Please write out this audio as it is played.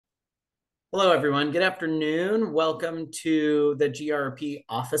Hello, everyone. Good afternoon. Welcome to the GRP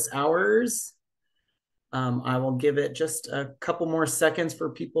office hours. I will give it just a couple more seconds for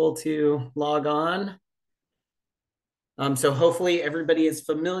people to log on. So hopefully everybody is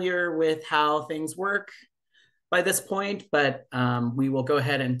familiar with how things work by this point, but we will go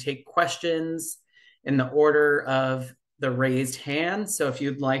ahead and take questions in the order of the raised hand. So if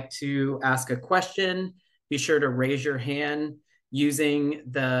you'd like to ask a question, be sure to raise your hand using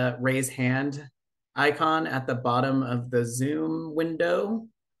the raise hand icon at the bottom of the Zoom window.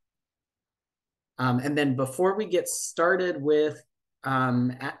 And then before we get started with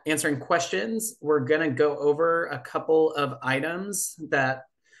answering questions, we're going to go over a couple of items that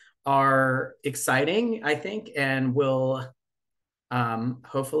are exciting, I think, and will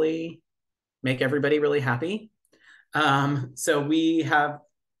hopefully make everybody really happy. So we have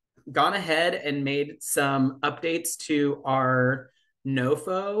gone ahead and made some updates to our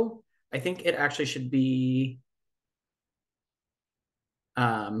NOFO. I think it actually should be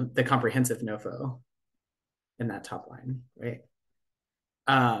the comprehensive NOFO in that top line, right?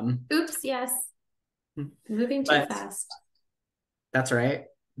 Oops, yes. Moving too But fast. that's right.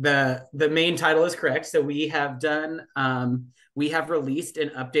 The main title is correct. So we have released an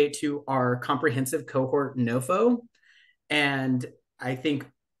update to our comprehensive cohort NOFO. And I think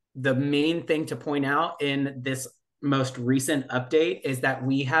the main thing to point out in this most recent update is that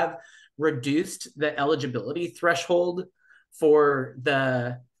we have reduced the eligibility threshold for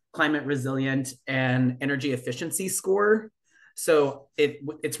the climate resilient and energy efficiency score. So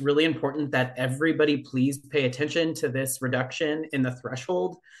it's really important that everybody please pay attention to this reduction in the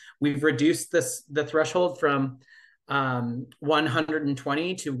threshold. We've reduced the threshold from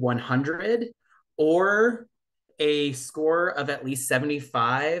 120 to 100, or a score of at least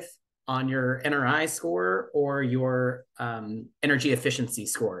 75 on your NRI score or your energy efficiency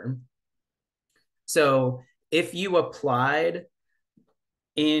score. So if you applied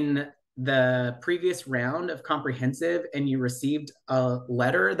in the previous round of comprehensive and you received a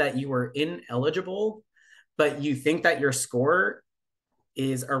letter that you were ineligible, but you think that your score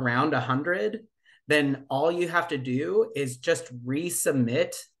is around 100, then all you have to do is just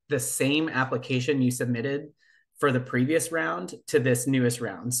resubmit the same application you submitted for the previous round to this newest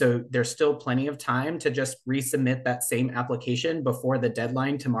round. So there's still plenty of time to just resubmit that same application before the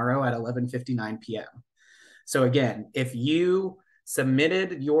deadline tomorrow at 11:59 p.m. So again, if you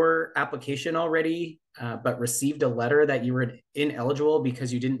submitted your application already, but received a letter that you were ineligible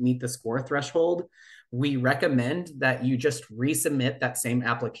because you didn't meet the score threshold, we recommend that you just resubmit that same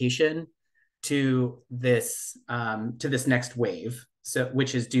application to this next wave, so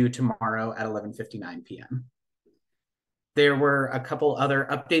which is due tomorrow at 11:59 p.m. There were a couple other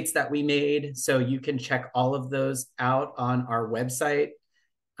updates that we made, so you can check all of those out on our website.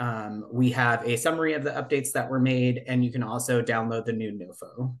 We have a summary of the updates that were made, and you can also download the new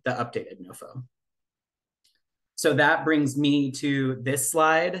NOFO, the updated NOFO. So that brings me to this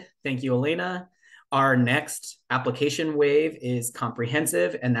slide. Thank you, Elena. Our next application wave is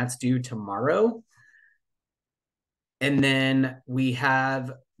comprehensive, and that's due tomorrow. And then we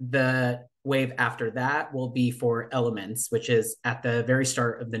have the wave after that will be for elements, which is at the very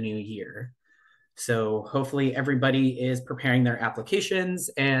start of the new year. So hopefully everybody is preparing their applications.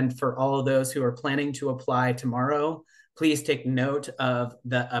 And for all of those who are planning to apply tomorrow, please take note of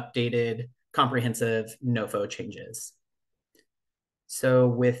the updated comprehensive NOFO changes. So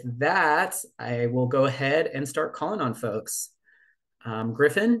with that, I will go ahead and start calling on folks.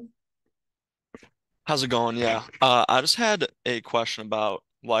 Griffin? How's it going? Yeah. I just had a question about,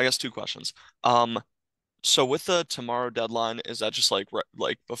 well, I guess two questions. So with the tomorrow deadline, is that just like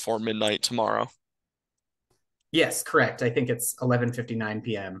before midnight tomorrow? Yes, correct. I think it's 11:59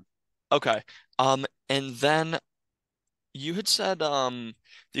 p.m. Okay. And then you had said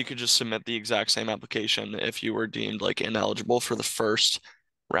you could just submit the exact same application if you were deemed like ineligible for the first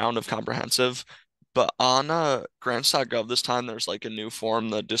round of comprehensive. But on grants.gov this time, there's like a new form,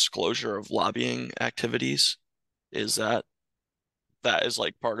 the disclosure of lobbying activities. Is that is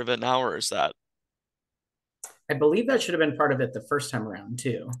like part of it now, or is that? I believe that should have been part of it the first time around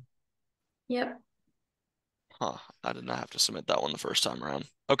too. Yep. Huh, I did not have to submit that one the first time around.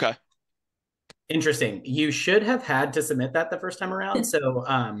 Okay. Interesting. You should have had to submit that the first time around. So,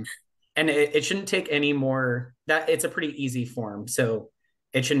 and it shouldn't take any more. That it's a pretty easy form, so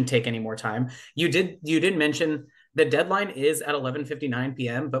it shouldn't take any more time. You did mention the deadline is at 11:59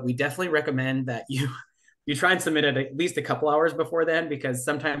 p.m., but we definitely recommend that you try and submit it at least a couple hours before then, because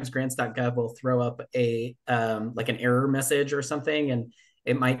sometimes grants.gov will throw up a like an error message or something, and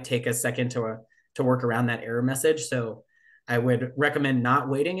it might take a second to work around that error message. So I would recommend not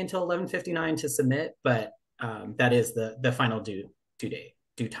waiting until 11:59 to submit, but that is the final due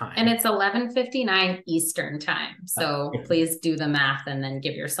time. And it's 11:59 Eastern time. So please do the math and then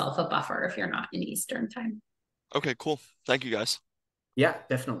give yourself a buffer if you're not in Eastern time. Okay, cool. Thank you guys. Yeah,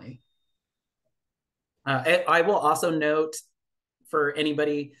 definitely. I will also note for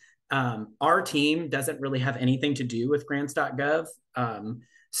anybody, our team doesn't really have anything to do with grants.gov.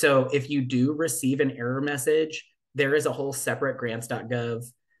 So if you do receive an error message, there is a whole separate grants.gov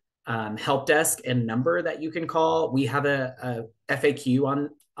help desk and number that you can call. We have a FAQ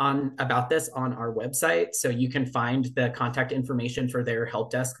on about this on our website, so you can find the contact information for their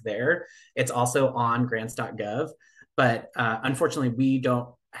help desk there. It's also on grants.gov, but unfortunately, we don't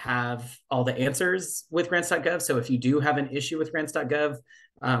have all the answers with grants.gov. So if you do have an issue with grants.gov,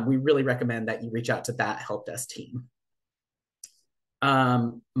 we really recommend that you reach out to that help desk team.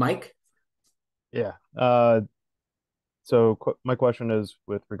 Mike? Yeah. So my question is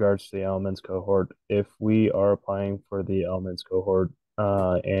with regards to the elements cohort, if we are applying for the elements cohort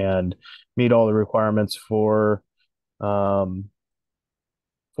and meet all the requirements for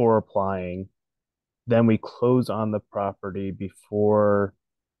applying, then we close on the property before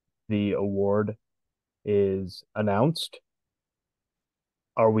the award is announced.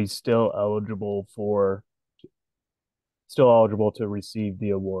 Are we still eligible to receive the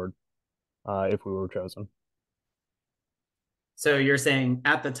award if we were chosen? So you're saying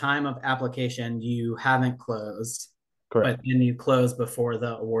at the time of application, you haven't closed, Correct. but then you close before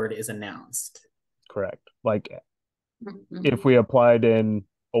the award is announced. Correct. Like if we applied in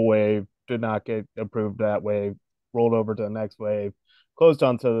a wave, did not get approved that wave, rolled over to the next wave, closed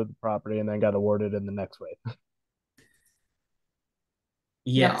onto the property, and then got awarded in the next wave.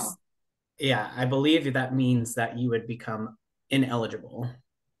 Yes. No. Yeah, I believe that means that you would become ineligible.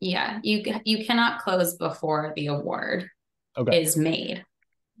 Yeah, you cannot close before the award is made.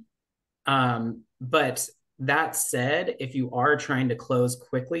 But that said, if you are trying to close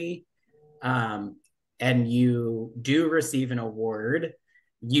quickly, and you do receive an award,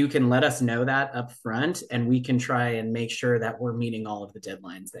 you can let us know that up front, and we can try and make sure that we're meeting all of the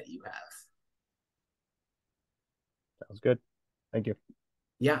deadlines that you have. Sounds good. Thank you.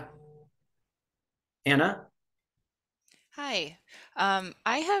 Yeah. Anna? Hi.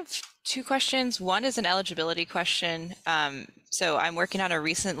 I have two questions. One is an eligibility question. So I'm working on a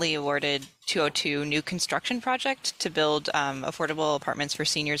recently awarded 202 new construction project to build affordable apartments for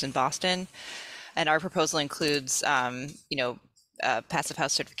seniors in Boston. And our proposal includes, passive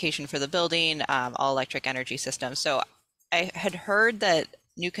house certification for the building, all electric energy system. So I had heard that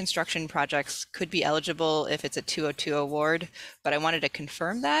new construction projects could be eligible if it's a 202 award, but I wanted to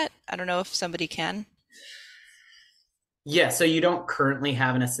confirm that. I don't know if somebody can. Yeah, so you don't currently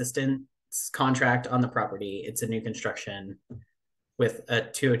have an assistance contract on the property. It's a new construction with a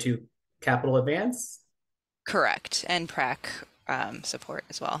 202 capital advance? Correct. And PRAC support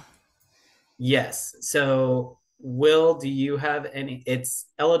as well. Yes. So Will, do you have any, it's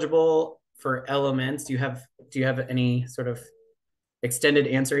eligible for elements. Do you have any sort of extended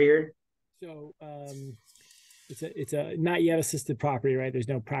answer here? So it's a not yet assisted property, right? There's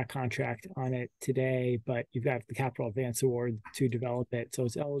no PRAC contract on it today, but you've got the capital advance award to develop it. So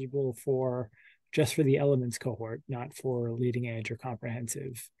it's eligible just for the elements cohort, not for leading edge or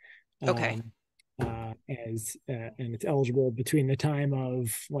comprehensive. Okay. And it's eligible between the time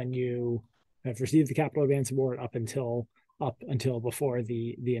of when you have received the capital advance award up until before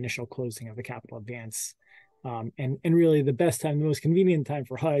the initial closing of the capital advance. And really the best time, the most convenient time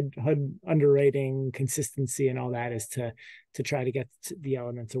for HUD underwriting, consistency, and all that is to try to get the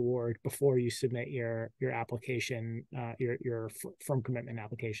elements award before you submit your application, your firm commitment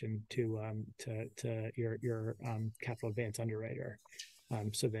application to your capital advance underwriter,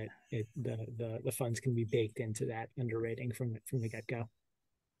 so that the funds can be baked into that underwriting from the get-go.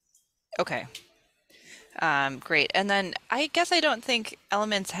 Okay. Great. And then I guess I don't think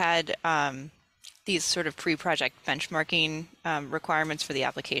Elements had these sort of pre-project benchmarking requirements for the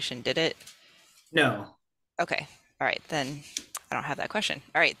application, did it? No. Okay. All right. Then I don't have that question.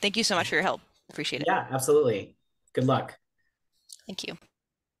 All right. Thank you so much for your help. Appreciate it. Yeah, absolutely. Good luck. Thank you.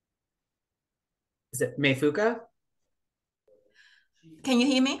 Is it Meifuka? Can you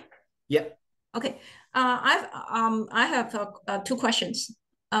hear me? Yep. Okay. I have two questions.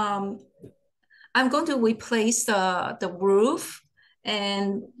 I'm going to replace the roof,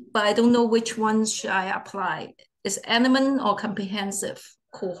 but I don't know which one should I apply. Is element or comprehensive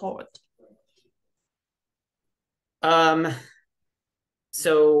cohort?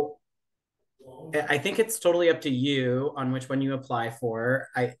 So I think it's totally up to you on which one you apply for.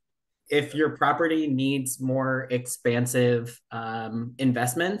 if your property needs more expansive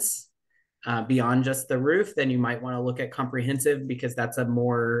investments beyond just the roof, then you might want to look at comprehensive, because that's a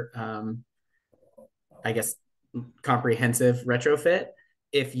more, I guess, comprehensive retrofit.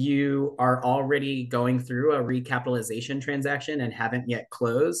 If you are already going through a recapitalization transaction and haven't yet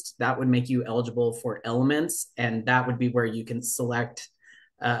closed, that would make you eligible for elements, and that would be where you can select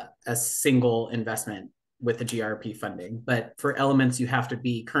a single investment with the GRP funding. But for elements, you have to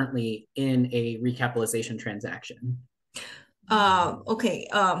be currently in a recapitalization transaction. Okay.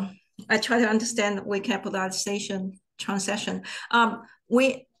 I try to understand recapitalization transaction.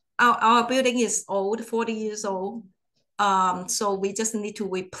 Our building is old, 40 years old. So we just need to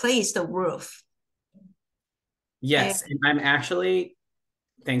replace the roof. Yes, and I'm actually,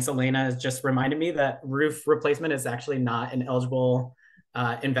 thanks, Elena, has just reminded me that roof replacement is actually not an eligible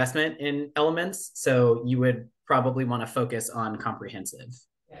investment in elements. So you would probably want to focus on comprehensive.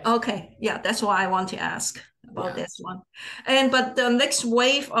 Okay, yeah, that's why I want to ask about Yeah. this one. But the next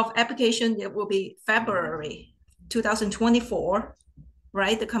wave of application, it will be February 2024,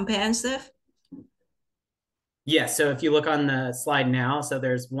 right? The comprehensive. Yeah, so if you look on the slide now, so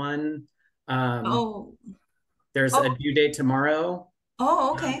there's one, Oh, there's a due date tomorrow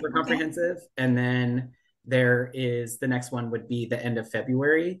okay, for okay. comprehensive, and then there is the next one would be the end of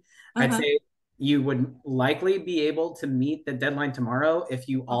February. I'd say you would likely be able to meet the deadline tomorrow if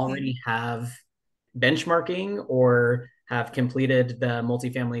you already have benchmarking or have completed the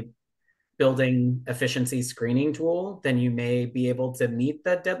multifamily building efficiency screening tool. Then you may be able to meet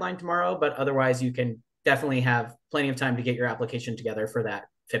the deadline tomorrow, but otherwise you can definitely have plenty of time to get your application together for that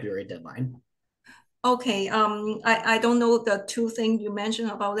February deadline. Okay. I don't know the two things you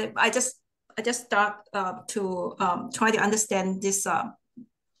mentioned about it. I just start to try to understand this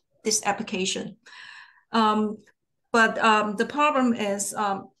this application. But the problem is,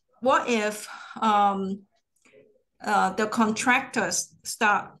 what if the contractors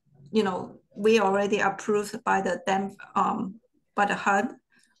start, we already approved by the by the HUD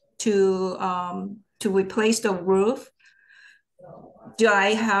to replace the roof. Do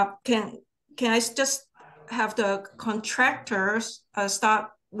I have can I just have the contractors start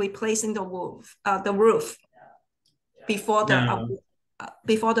replacing the roof before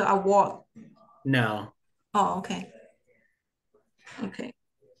the award? No. Oh, okay. Okay.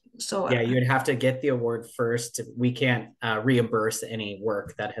 So yeah, you would have to get the award first. We can't reimburse any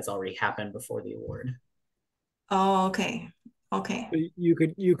work that has already happened before the award. Oh, okay. Okay. You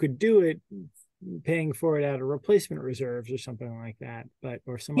could do it paying for it out of replacement reserves or something like that,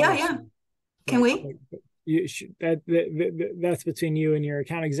 or some other Yeah. stuff. Can we? You should, that's between you and your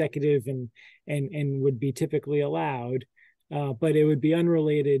account executive, and would be typically allowed, but it would be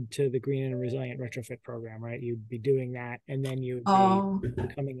unrelated to the green and resilient retrofit program, right? You'd be doing that, and then you would be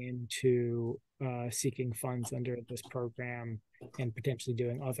coming into seeking funds under this program and potentially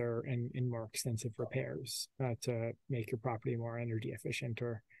doing other and more extensive repairs to make your property more energy efficient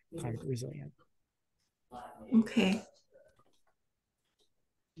or climate resilient. Okay.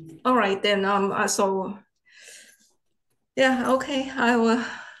 All right then. So yeah. Okay. I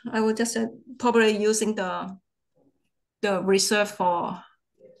will just probably using the reserve for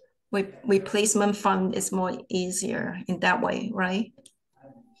replacement fund is more easier in that way, right?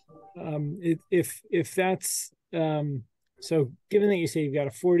 If that's so, given that you say you've got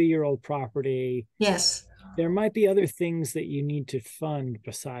a 40-year-old property, yes, there might be other things that you need to fund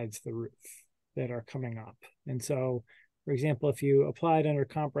besides the roof that are coming up. And so, for example, if you applied under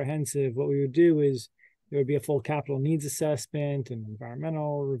comprehensive, what we would do is there would be a full capital needs assessment and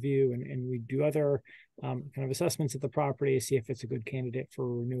environmental review, and we do other kind of assessments of the property to see if it's a good candidate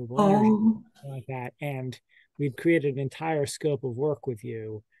for renewable energy, like that. And we'd create an entire scope of work with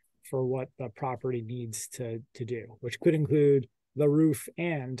you for what the property needs to do, which could include the roof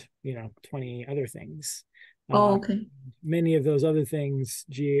and 20 other things. okay. Many of those other things,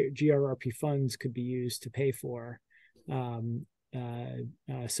 GRRP funds could be used to pay for.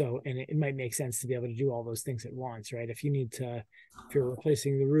 So, and it might make sense to be able to do all those things at once, right? If you're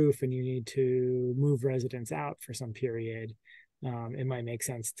replacing the roof and you need to move residents out for some period, it might make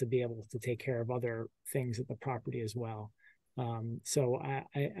sense to be able to take care of other things at the property as well. So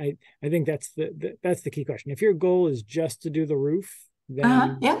I think that's the key question. If your goal is just to do the roof,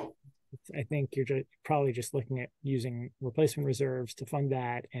 then yeah. I think you're probably just looking at using replacement reserves to fund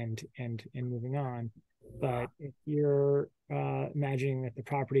that and moving on. But if you're imagining that the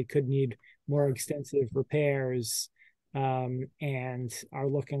property could need more extensive repairs and are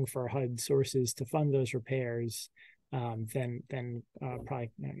looking for HUD sources to fund those repairs, then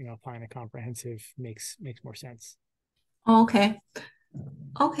probably applying a comprehensive makes more sense. Okay.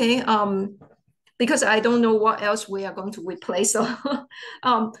 Okay. Because I don't know what else we are going to replace. So,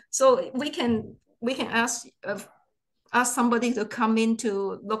 so we can ask somebody to come in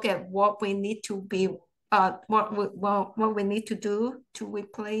to look at what we need to be what we need to do to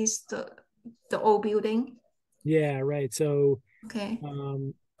replace the old building. Yeah, right. So Okay.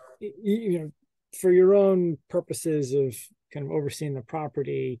 you know, for your own purposes of kind of overseeing the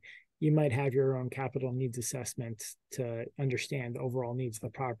property, you might have your own capital needs assessment to understand the overall needs of the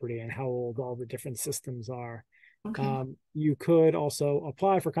property and how old all the different systems are. Okay. You could also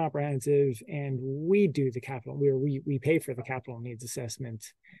apply for comprehensive, and we do the capital. We pay for the capital needs assessment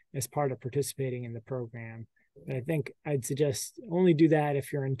as part of participating in the program. But I think I'd suggest only do that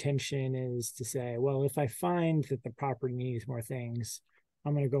if your intention is to say, well, if I find that the property needs more things,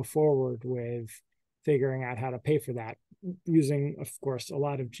 I'm going to go forward with figuring out how to pay for that using, of course, a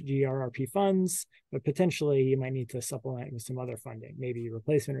lot of GRRP funds, but potentially you might need to supplement with some other funding, maybe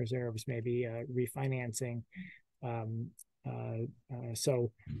replacement reserves, maybe refinancing. Um,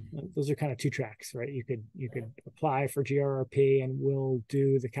 so those are kind of two tracks, right? You could apply for GRRP and we'll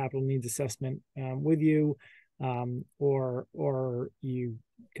do the capital needs assessment with you, or you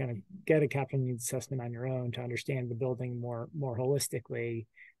kind of get a capital needs assessment on your own to understand the building more holistically.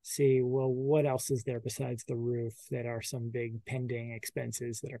 See, well, what else is there besides the roof that are some big pending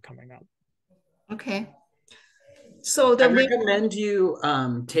expenses that are coming up? Okay. So I the recommend you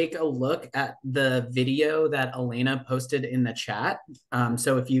take a look at the video that Elena posted in the chat.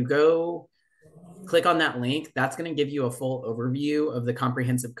 So if you go click on that link, that's going to give you a full overview of the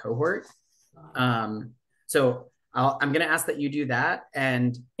comprehensive cohort. So I'm going to ask that you do that,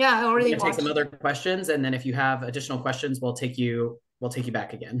 and yeah, I we're already going to take some watched. other questions, and then if you have additional questions, we'll take you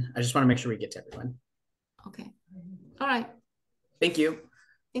back again. I just want to make sure we get to everyone. Okay. All right. Thank you.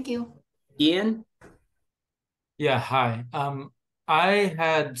 Thank you. Ian? Yeah, hi. I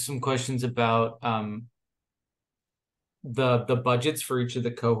had some questions about the budgets for each of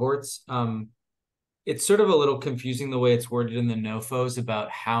the cohorts. It's sort of a little confusing the way it's worded in the NOFOs about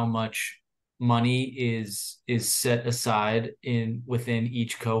how much money is set aside within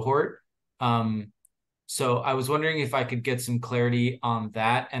each cohort. So I was wondering if I could get some clarity on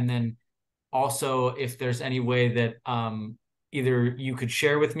that, and then also if there's any way that either you could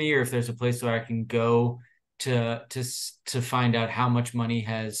share with me, or if there's a place where I can go to find out how much money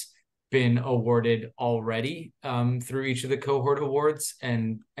has been awarded already through each of the cohort awards,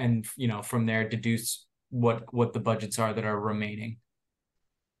 and from there deduce what the budgets are that are remaining.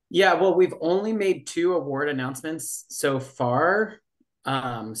 Yeah, well, we've only made 2 award announcements so far.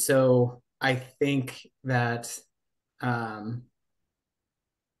 So I think that I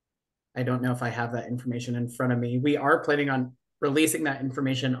don't know if I have that information in front of me. We are planning on releasing that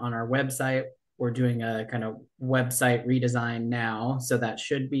information on our website. We're doing a kind of website redesign now, so that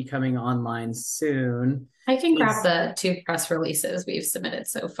should be coming online soon. I can grab the 2 press releases we've submitted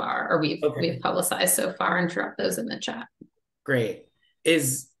so far, or we've publicized so far, and drop those in the chat. Great.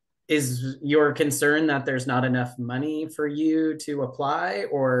 Is your concern that there's not enough money for you to apply,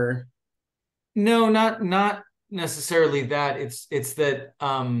 or? No, not necessarily that. It's that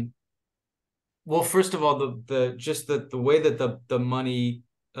well, first of all, the way that the money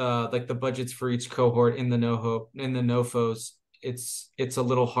like the budgets for each cohort in the NOFOs, it's a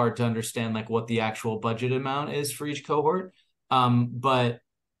little hard to understand like what the actual budget amount is for each cohort. But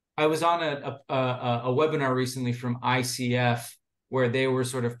I was on a webinar recently from ICF where they were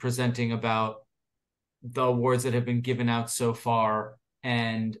sort of presenting about the awards that have been given out so far,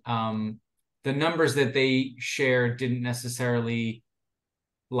 and the numbers that they shared didn't necessarily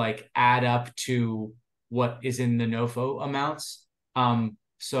like add up to what is in the NOFO amounts.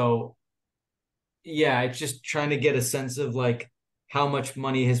 So yeah, it's just trying to get a sense of like how much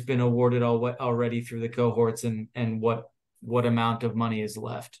money has been awarded already through the cohorts, and what amount of money is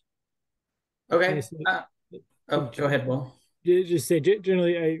left. Okay. Go ahead, Will. Just say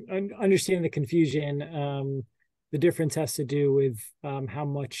generally, I understand the confusion. The difference has to do with how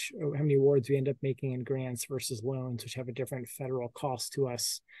many awards we end up making in grants versus loans, which have a different federal cost to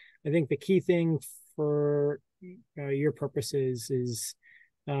us. I think the key thing for your purposes is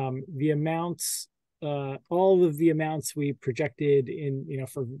the amounts, all of the amounts we projected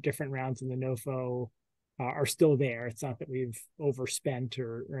for different rounds in the NOFO are still there. It's not that we've overspent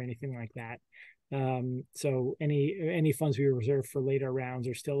or anything like that. So any funds we reserve for later rounds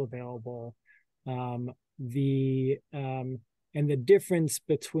are still available. And the difference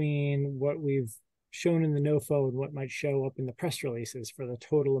between what we've shown in the NOFO and what might show up in the press releases for the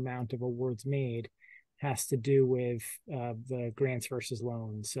total amount of awards made has to do with the grants versus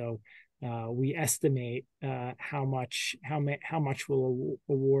loans. So we estimate how much we'll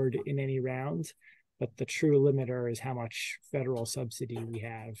award in any round, but the true limiter is how much federal subsidy we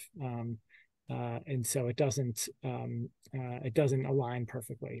have. And so it doesn't align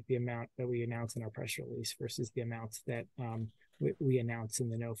perfectly, the amount that we announce in our press release versus the amounts that we announce in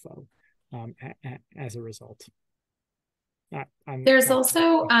the NOFO as a result. There's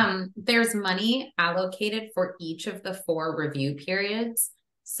also there's money allocated for each of the 4 review periods.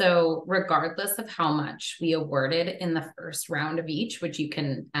 So regardless of how much we awarded in the first round of each, which you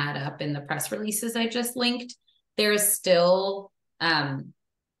can add up in the press releases I just linked, there's still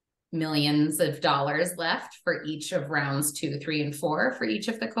millions of dollars left for each of rounds 2, 3, and 4 for each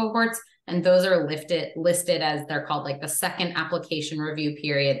of the cohorts. And those are listed as, they're called like the second application review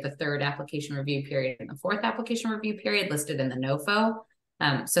period, the third application review period, and the fourth application review period listed in the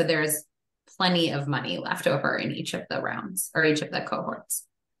NOFO. So there's plenty of money left over in each of the rounds or each of the cohorts.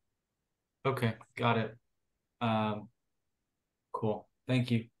 Okay, got it. Cool.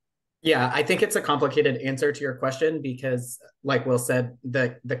 Thank you. Yeah, I think it's a complicated answer to your question because, like Will said,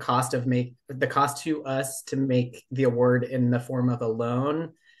 the cost to us to make the award in the form of a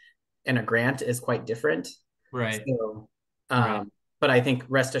loan and a grant is quite different. Right. So, but I think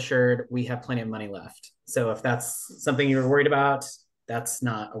rest assured we have plenty of money left. So if that's something you're worried about, that's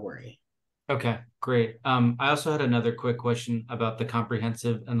not a worry. Okay, great. I also had another quick question about the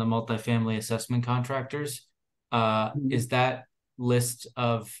comprehensive and the multifamily assessment contractors. Is that list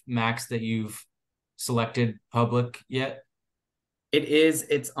of MACs that you've selected public yet? It is.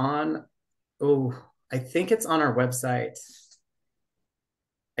 It's on. Oh, I think it's on our website.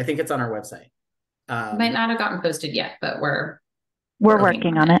 It might not have gotten posted yet, but we're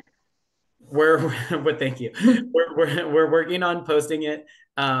working on it. But thank you. we're working on posting it.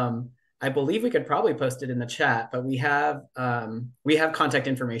 I believe we could probably post it in the chat, but we have contact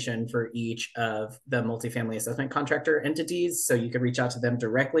information for each of the multifamily assessment contractor entities, so you could reach out to them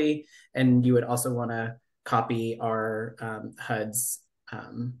directly, and you would also want to copy our HUD's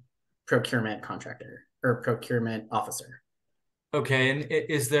procurement contractor or procurement officer. Okay, and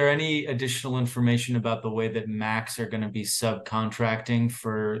is there any additional information about the way that MACs are going to be subcontracting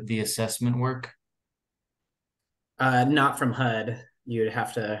for the assessment work? Not from HUD. You'd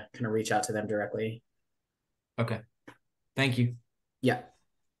have to kind of reach out to them directly. Okay. Thank you. Yeah.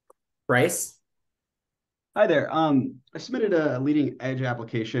 Bryce? Hi there. I submitted a leading edge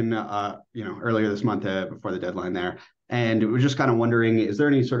application, earlier this month before the deadline there, and we're just kind of wondering, is there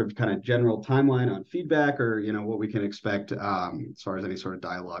any sort of kind of general timeline on feedback, or what we can expect as far as any sort of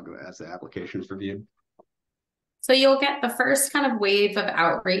dialogue as the application is reviewed? So you'll get the first kind of wave of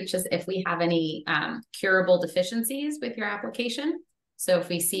outreach as if we have any curable deficiencies with your application. So if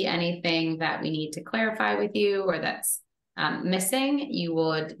we see anything that we need to clarify with you or that's missing, you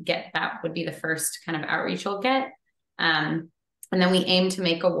would get, that would be the first kind of outreach you'll get. And then we aim to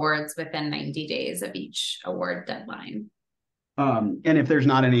make awards within 90 days of each award deadline. And if there's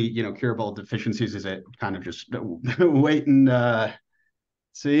not any, curable deficiencies, is it kind of just wait and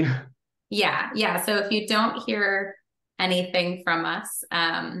see? Yeah. So if you don't hear anything from us,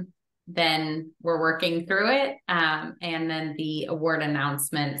 then we're working through it. And then the award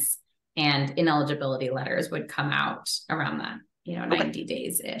announcements and ineligibility letters would come out around that, 90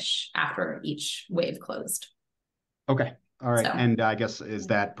 days-ish after each wave closed. Okay. All right. So, and I guess, is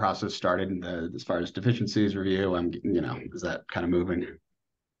that process started as far as deficiencies review? Is that kind of moving?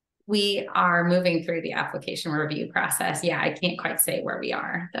 We are moving through the application review process. Yeah, I can't quite say where we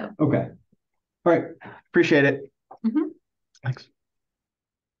are, though. Okay. All right. Appreciate it. Mm-hmm. Thanks.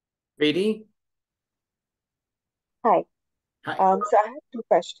 Brady? Hi. Hi. So I have 2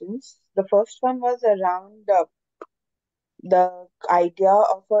 questions. The first one was around the idea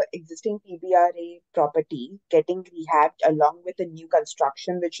of an existing PBRA property getting rehabbed along with a new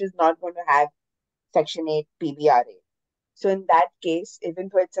construction, which is not going to have Section 8 PBRA. So in that case, even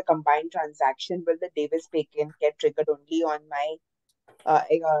though it's a combined transaction, will the Davis-Bacon get triggered only on my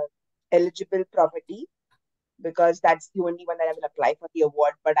eligible property? Because that's the only one that I will apply for the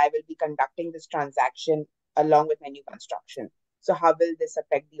award, but I will be conducting this transaction along with my new construction. So how will this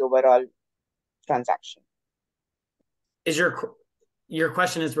affect the overall transaction? Is your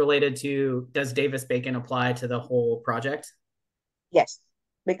question is related to, does Davis-Bacon apply to the whole project? Yes,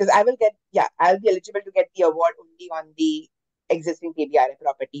 because I'll be eligible to get the award only on the existing PBRA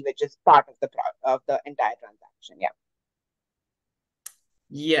property, which is part of the entire transaction. Yeah.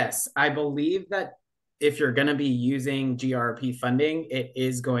 Yes, I believe that if you're going to be using GRRP funding, it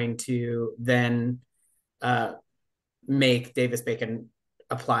is going to then make Davis-Bacon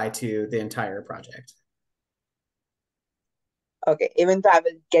apply to the entire project. Okay, even though I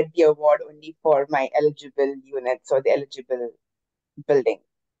will get the award only for my eligible units or the eligible building.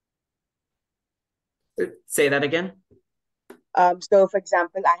 Say that again. So for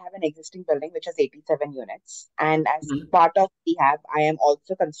example, I have an existing building which has 87 units, and as Mhm. part of rehab, I am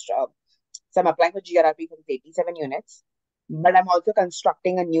also so I'm applying for GRRP for the 87 units, but I'm also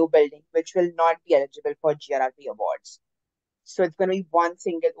constructing a new building which will not be eligible for GRRP awards. So it's going to be one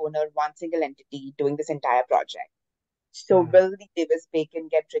single owner, one single entity doing this entire project. So will the Davis Bacon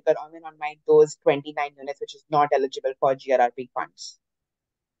get triggered on my those 29 units which is not eligible for GRRP funds?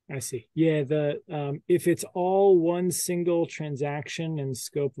 I see. Yeah, if it's all one single transaction and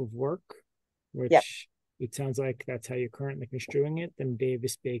scope of work, Yep. which it sounds like that's how you're currently construing it, then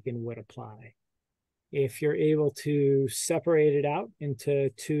Davis Bacon would apply. If you're able to separate it out into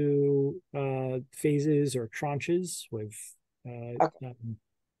two phases or tranches with Okay.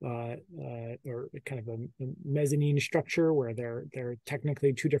 or kind of a mezzanine structure where they're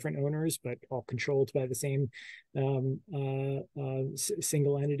technically two different owners but all controlled by the same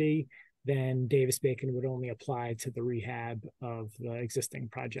single entity, then Davis Bacon would only apply to the rehab of the existing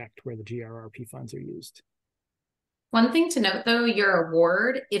project where the GRRP funds are used. One thing to note though, your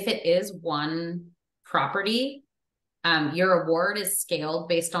award, if it is one property, your award is scaled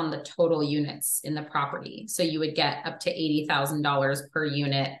based on the total units in the property. So you would get up to $80,000 per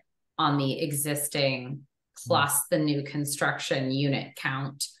unit on the existing plus the new construction unit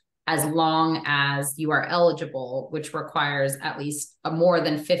count, as long as you are eligible, which requires at least a more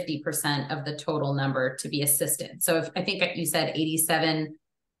than 50% of the total number to be assisted. So if I think you said 87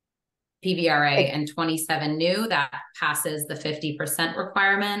 PBRA and 27 new, that passes the 50%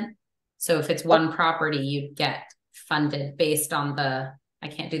 requirement. So if it's one property, you'd get funded based on I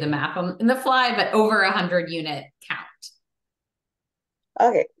can't do the math in the fly, but over 100 unit count.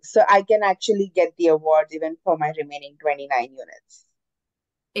 Okay, so I can actually get the awards even for my remaining 29 units.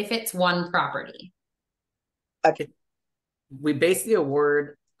 If it's one property. Okay. We base the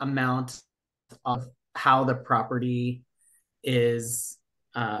award amount of how the property is,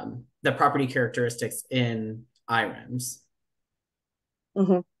 the property characteristics in IREMs.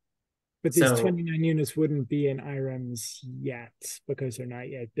 Mm-hmm. But these So, 29 units wouldn't be in IREMs yet because they're not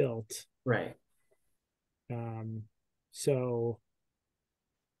yet built. Right. So,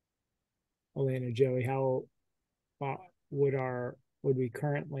 Elena, Joey, how would we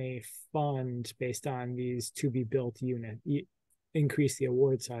currently fund based on these to be built increase the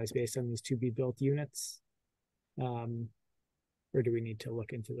award size based on these to be built units? Or do we need to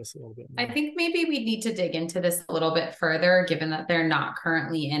look into this a little bit more? I think maybe we need to dig into this a little bit further, given that they're not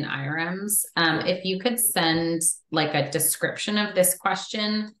currently in IREMs. If you could send like a description of this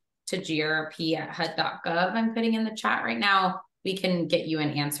question to grrp@hud.gov, I'm putting in the chat right now, we can get you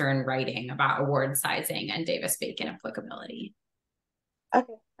an answer in writing about award sizing and Davis-Bacon applicability.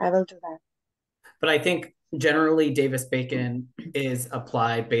 Okay, I will do that. But I think generally Davis-Bacon is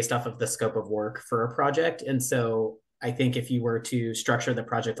applied based off of the scope of work for a project. And so I think if you were to structure the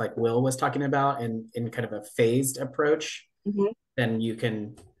project like Will was talking about in kind of a phased approach, then you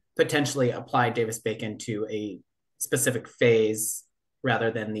can potentially apply Davis-Bacon to a specific phase rather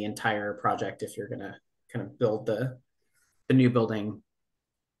than the entire project if you're going to kind of build the new building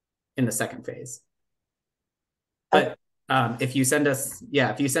in the second phase. But if you send us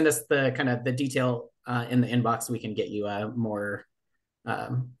the kind of the detail in the inbox, we can get you a more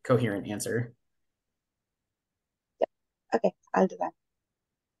coherent answer. Yeah. Okay, I'll do that.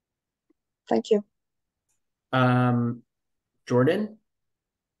 Thank you. Jordan?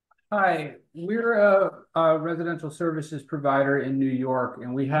 Hi, we're a residential services provider in New York,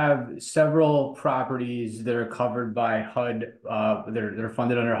 and we have several properties that are covered by HUD, that are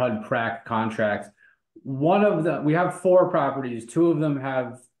funded under HUD PRAC contracts. One of them, we have 4 properties. 2 of them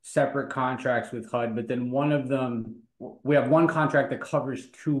have separate contracts with HUD, but then one of them, we have one contract that covers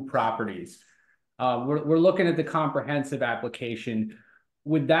 2 properties. We're looking at the comprehensive application.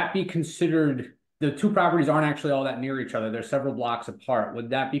 Would that be considered? The 2 properties aren't actually all that near each other. They're several blocks apart. Would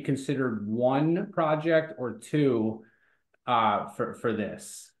that be considered one project or 2 for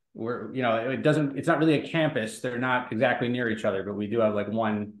this? It's not really a campus. They're not exactly near each other, but we do have like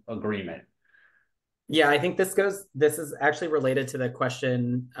one agreement. Yeah, I think this is actually related to the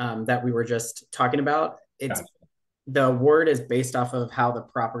question that we were just talking about. The award is based off of how the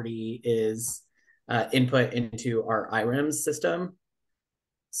property is input into our IREMS system.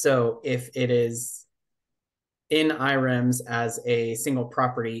 So if it is in IREMS as a single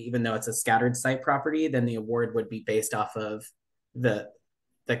property, even though it's a scattered site property, then the award would be based off of the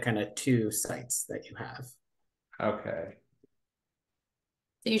kind of 2 sites that you have. Okay.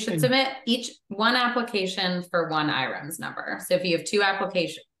 So you should submit one application for one IREMS number. So if you have two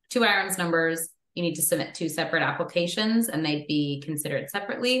IREMS numbers, you need to submit two separate applications and they'd be considered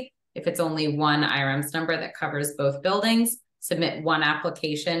separately. If it's only one IREMS number that covers both buildings, submit one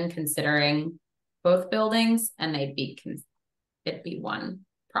application considering both buildings and it'd be one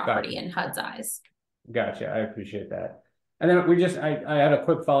property in HUD's eyes. Gotcha. I appreciate that. And then I had a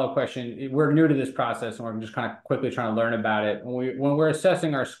quick follow-up question. We're new to this process and we're just kind of quickly trying to learn about it. When we're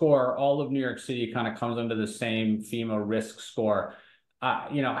assessing our score, all of New York City kind of comes under the same FEMA risk score.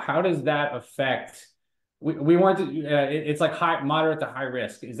 How does that affect? We want to. It's like moderate to high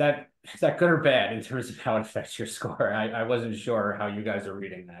risk. Is that good or bad in terms of how it affects your score? I wasn't sure how you guys are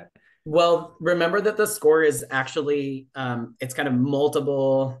reading that. Well, remember that the score is actually it's kind of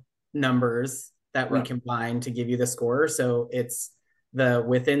multiple numbers that we combine to give you the score. So it's the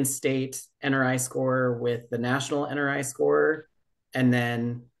within state NRI score with the national NRI score, and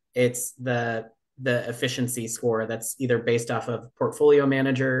then it's the efficiency score that's either based off of portfolio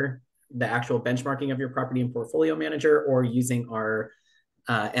manager, the actual benchmarking of your property in portfolio manager, or using our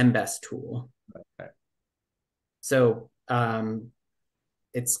MBEST tool. Okay. So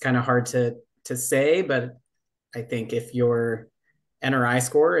it's kind of hard to say, but I think if your NRI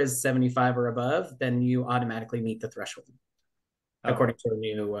score is 75 or above, then you automatically meet the threshold, according to our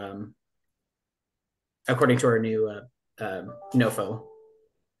new NOFO.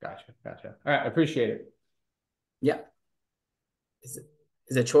 Gotcha. All right, I appreciate it. Yeah. Is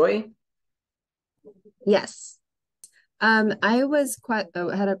it Choi? Yes. I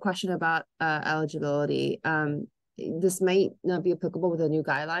had a question about eligibility. This might not be applicable with the new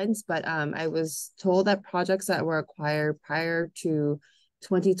guidelines, but I was told that projects that were acquired prior to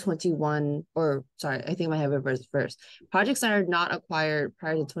 2021, or sorry, I think I might have it reversed. Projects that are not acquired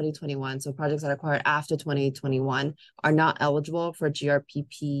prior to 2021, so projects that are acquired after 2021 are not eligible for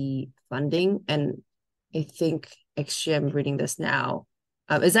GRPP funding. And I think, actually, I'm reading this now.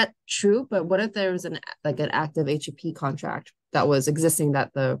 Is that true? But what if there was an active HEP contract that was existing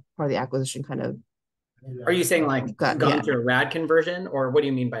that the part of the acquisition kind of. Are you saying like gone through a RAD conversion, or what do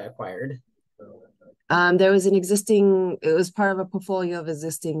you mean by acquired? There was it was part of a portfolio of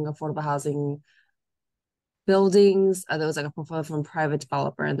existing affordable housing buildings. There was like a portfolio from a private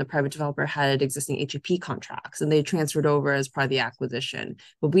developer, and the private developer had existing HEP contracts, and they transferred over as part of the acquisition.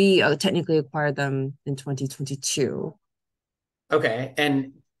 But we technically acquired them in 2022. Okay,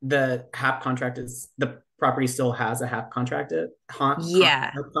 and the HAP contract is the property still has a HAP contract.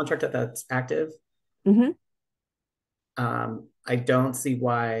 Contract that's active. Mm-hmm. I don't see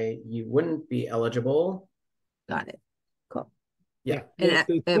why you wouldn't be eligible. Got it. Cool. Yeah. The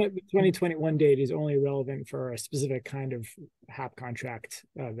 2021 date is only relevant for a specific kind of HAP contract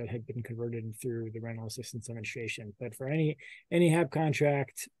that had been converted through the Rental Assistance Administration. But for any HAP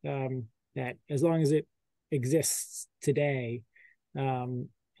contract that, as long as it exists today,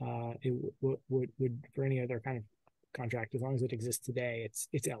 it would for any other kind of contract, as long as it exists today,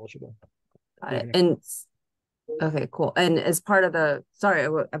 it's eligible. Got it. And okay, cool. And as part of the, sorry, I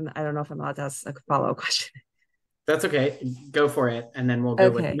don't know if I'm allowed to ask a follow-up question. That's okay. Go for it. And then we'll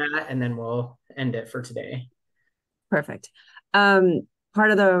go with Matt, and then we'll end it for today. Perfect. Part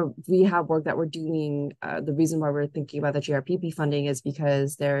of the rehab work that we're doing, the reason why we're thinking about the GRPP funding is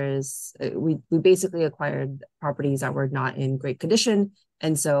because we basically acquired properties that were not in great condition.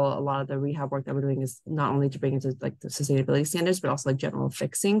 And so a lot of the rehab work that we're doing is not only to bring into like the sustainability standards, but also like general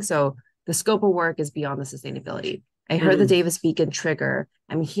fixing. So the scope of work is beyond the sustainability. I heard the Davis Beacon trigger.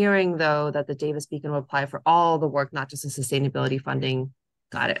 I'm hearing, though, that the Davis Beacon will apply for all the work, not just the sustainability funding.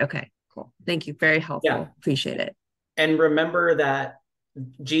 Got it. Okay, cool. Thank you. Very helpful. Yeah. Appreciate it. And remember that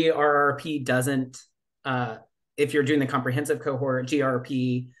GRRP doesn't, if you're doing the comprehensive cohort,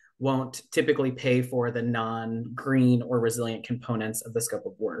 GRRP won't typically pay for the non-green or resilient components of the scope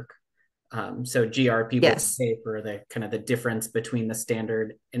of work. So GRP will pay for the kind of the difference between the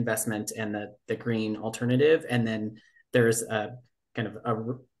standard investment and the green alternative. And then there's a kind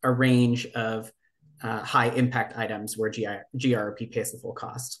of a range of high impact items where GRP pays the full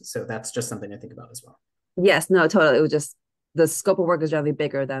cost. So that's just something to think about as well. Yes, no, totally. It was just the scope of work is generally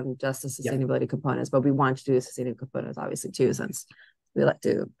bigger than just the sustainability components, but we want to do the sustainability components obviously too, since we like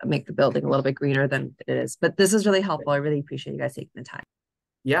to make the building a little bit greener than it is. But this is really helpful. I really appreciate you guys taking the time.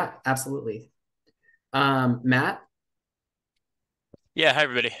 Yeah, absolutely. Matt? Yeah, hi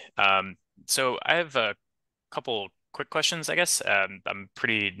everybody. So I have a couple quick questions, I guess. I'm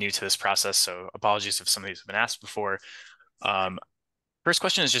pretty new to this process, so apologies if some of these have been asked before. First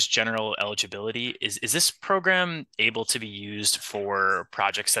question is just general eligibility. Is this program able to be used for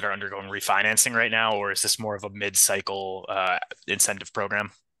projects that are undergoing refinancing right now, or is this more of a mid-cycle incentive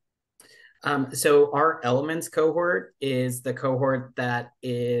program? So our elements cohort is the cohort that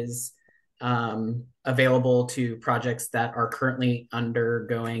is available to projects that are currently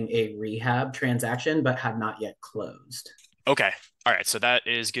undergoing a rehab transaction but have not yet closed. Okay. All right. So that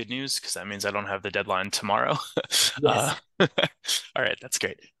is good news because that means I don't have the deadline tomorrow. Yes. All right. That's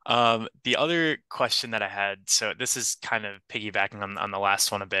great. The other question that I had, so this is kind of piggybacking on the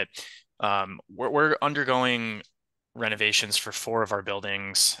last one a bit. We're undergoing renovations for 4 of our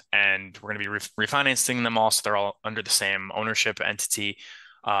buildings, and we're going to be refinancing them all, so they're all under the same ownership entity.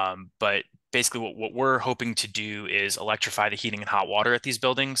 But basically, what we're hoping to do is electrify the heating and hot water at these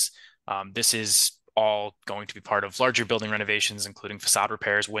buildings. This is all going to be part of larger building renovations, including facade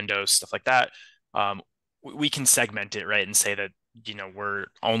repairs, windows, stuff like that. We can segment it, right, and say that, we're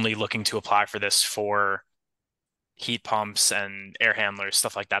only looking to apply for this for heat pumps and air handlers,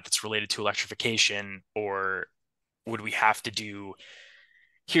 stuff like that, that's related to electrification, or would we have to do,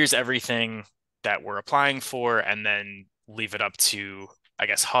 here's everything that we're applying for, and then leave it up to, I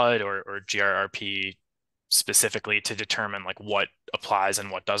guess, HUD or GRRP specifically to determine like what applies and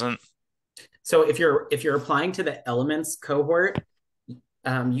what doesn't? So if you're applying to the elements cohort,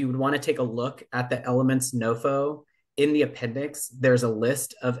 you would want to take a look at the elements NOFO. In the appendix, there's a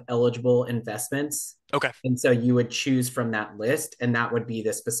list of eligible investments. Okay. And so you would choose from that list, and that would be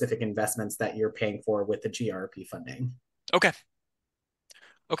the specific investments that you're paying for with the GRP funding. Okay.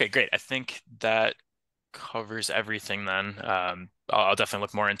 Okay, great. I think that covers everything then. I'll definitely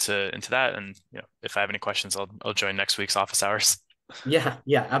look more into that, and if I have any questions, I'll join next week's office hours. Yeah,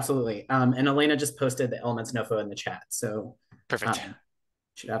 absolutely. And Elena just posted the elements NOFO in the chat, so perfect.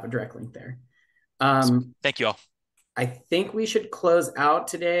 Should have a direct link there. Thank you all. I think we should close out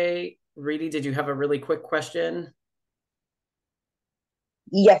today. Reedy, did you have a really quick question?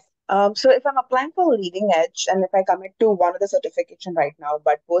 Yes. So if I'm applying for leading edge and if I commit to one of the certification right now,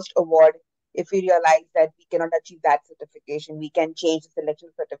 but post award, if we realize that we cannot achieve that certification, we can change the selection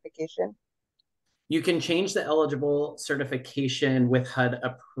certification. You can change the eligible certification with HUD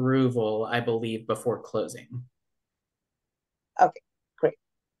approval, I believe, before closing. Okay, great.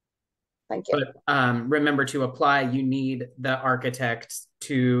 Thank you. But remember, to apply, you need the architect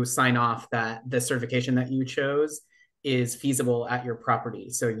to sign off that the certification that you chose is feasible at your property.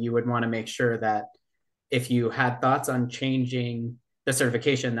 So you would want to make sure that if you had thoughts on changing the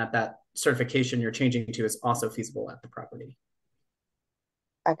certification, that certification you're changing to is also feasible at the property.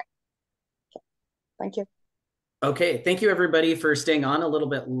 Okay. Thank you. Okay, thank you everybody for staying on a little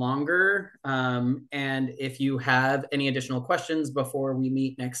bit longer. And if you have any additional questions before we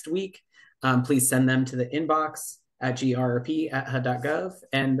meet next week, please send them to the inbox at grrp@hud.gov.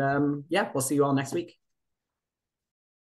 And yeah, we'll see you all next week.